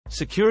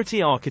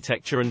Security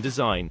architecture and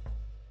design.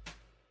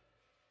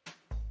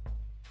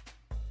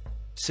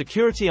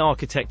 Security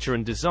architecture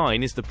and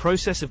design is the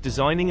process of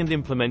designing and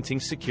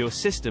implementing secure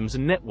systems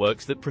and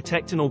networks that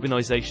protect an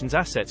organization's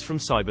assets from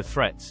cyber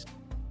threats.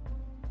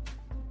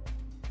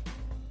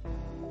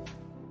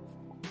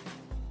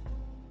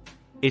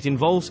 It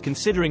involves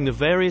considering the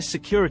various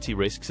security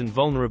risks and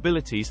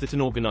vulnerabilities that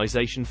an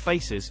organization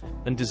faces,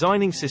 and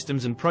designing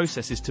systems and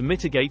processes to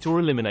mitigate or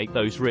eliminate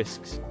those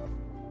risks.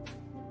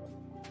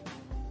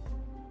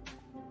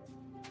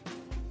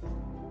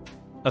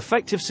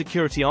 Effective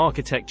security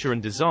architecture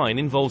and design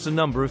involves a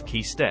number of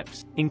key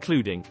steps,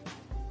 including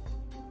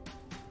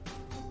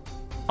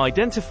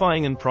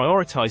identifying and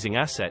prioritizing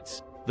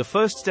assets. The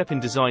first step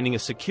in designing a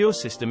secure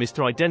system is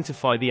to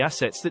identify the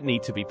assets that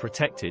need to be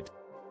protected.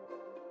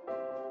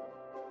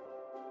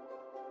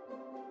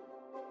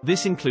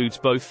 This includes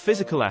both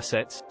physical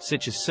assets,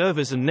 such as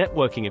servers and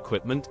networking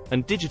equipment,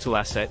 and digital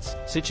assets,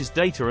 such as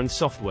data and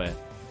software.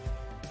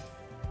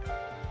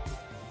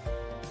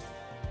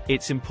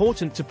 It's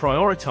important to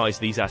prioritize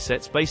these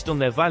assets based on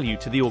their value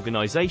to the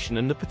organization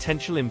and the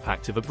potential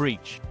impact of a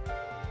breach.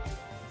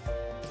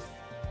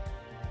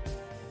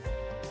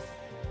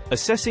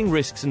 Assessing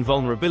risks and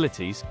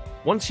vulnerabilities.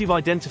 Once you've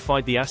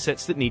identified the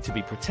assets that need to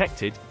be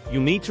protected,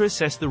 you'll need to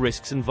assess the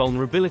risks and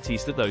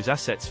vulnerabilities that those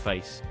assets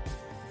face.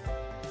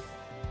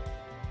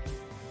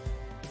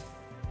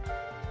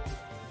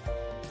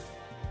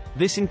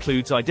 This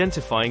includes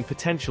identifying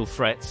potential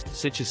threats,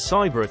 such as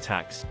cyber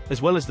attacks,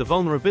 as well as the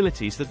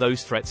vulnerabilities that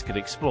those threats could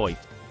exploit.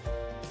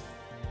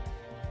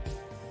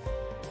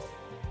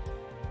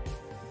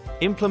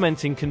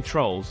 Implementing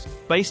controls.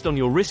 Based on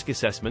your risk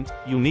assessment,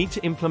 you'll need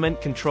to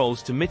implement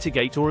controls to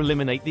mitigate or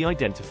eliminate the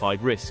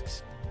identified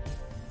risks.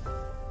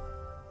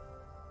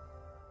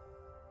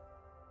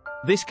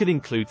 This could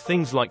include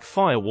things like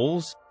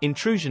firewalls,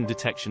 intrusion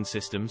detection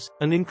systems,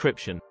 and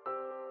encryption.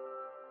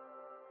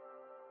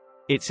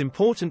 It's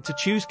important to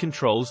choose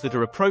controls that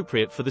are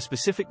appropriate for the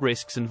specific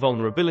risks and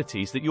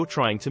vulnerabilities that you're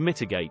trying to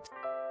mitigate.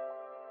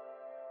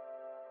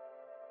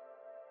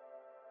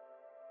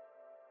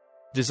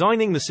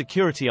 Designing the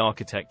security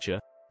architecture.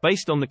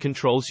 Based on the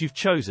controls you've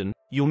chosen,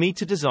 you'll need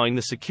to design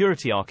the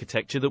security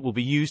architecture that will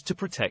be used to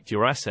protect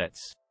your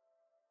assets.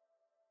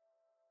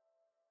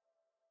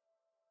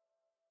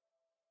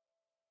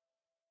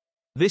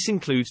 This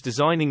includes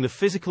designing the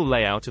physical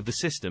layout of the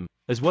system,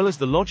 as well as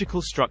the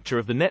logical structure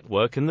of the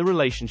network and the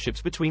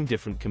relationships between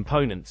different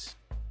components.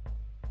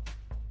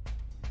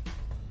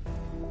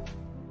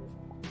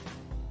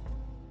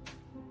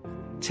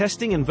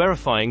 Testing and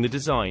verifying the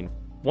design.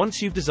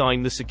 Once you've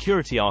designed the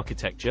security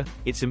architecture,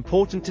 it's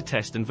important to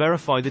test and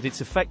verify that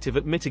it's effective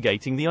at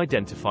mitigating the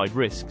identified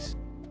risks.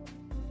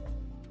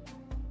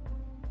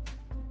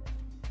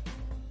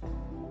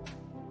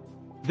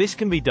 This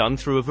can be done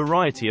through a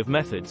variety of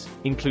methods,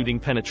 including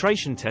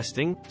penetration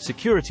testing,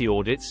 security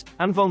audits,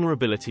 and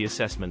vulnerability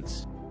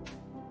assessments.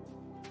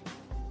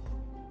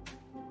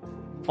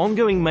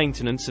 Ongoing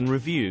maintenance and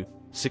review.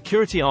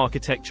 Security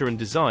architecture and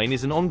design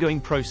is an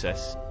ongoing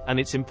process, and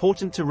it's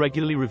important to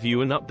regularly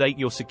review and update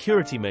your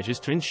security measures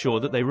to ensure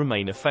that they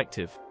remain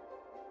effective.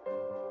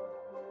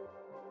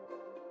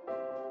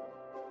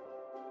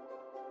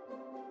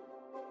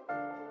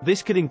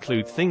 This could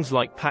include things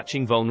like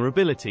patching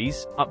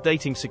vulnerabilities,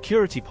 updating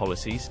security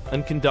policies,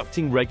 and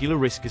conducting regular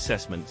risk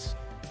assessments.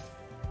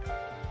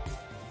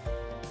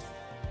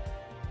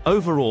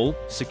 Overall,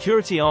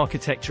 security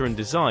architecture and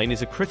design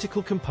is a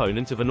critical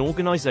component of an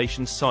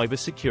organization's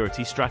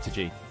cybersecurity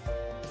strategy.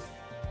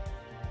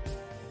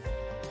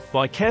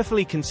 By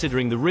carefully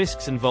considering the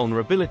risks and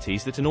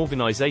vulnerabilities that an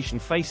organization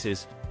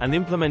faces, and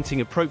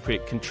implementing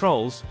appropriate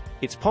controls,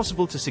 it's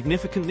possible to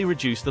significantly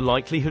reduce the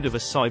likelihood of a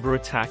cyber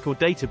attack or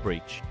data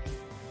breach.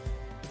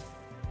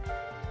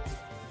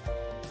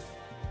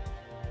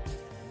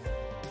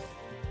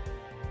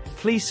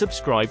 Please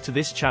subscribe to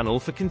this channel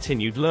for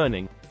continued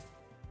learning.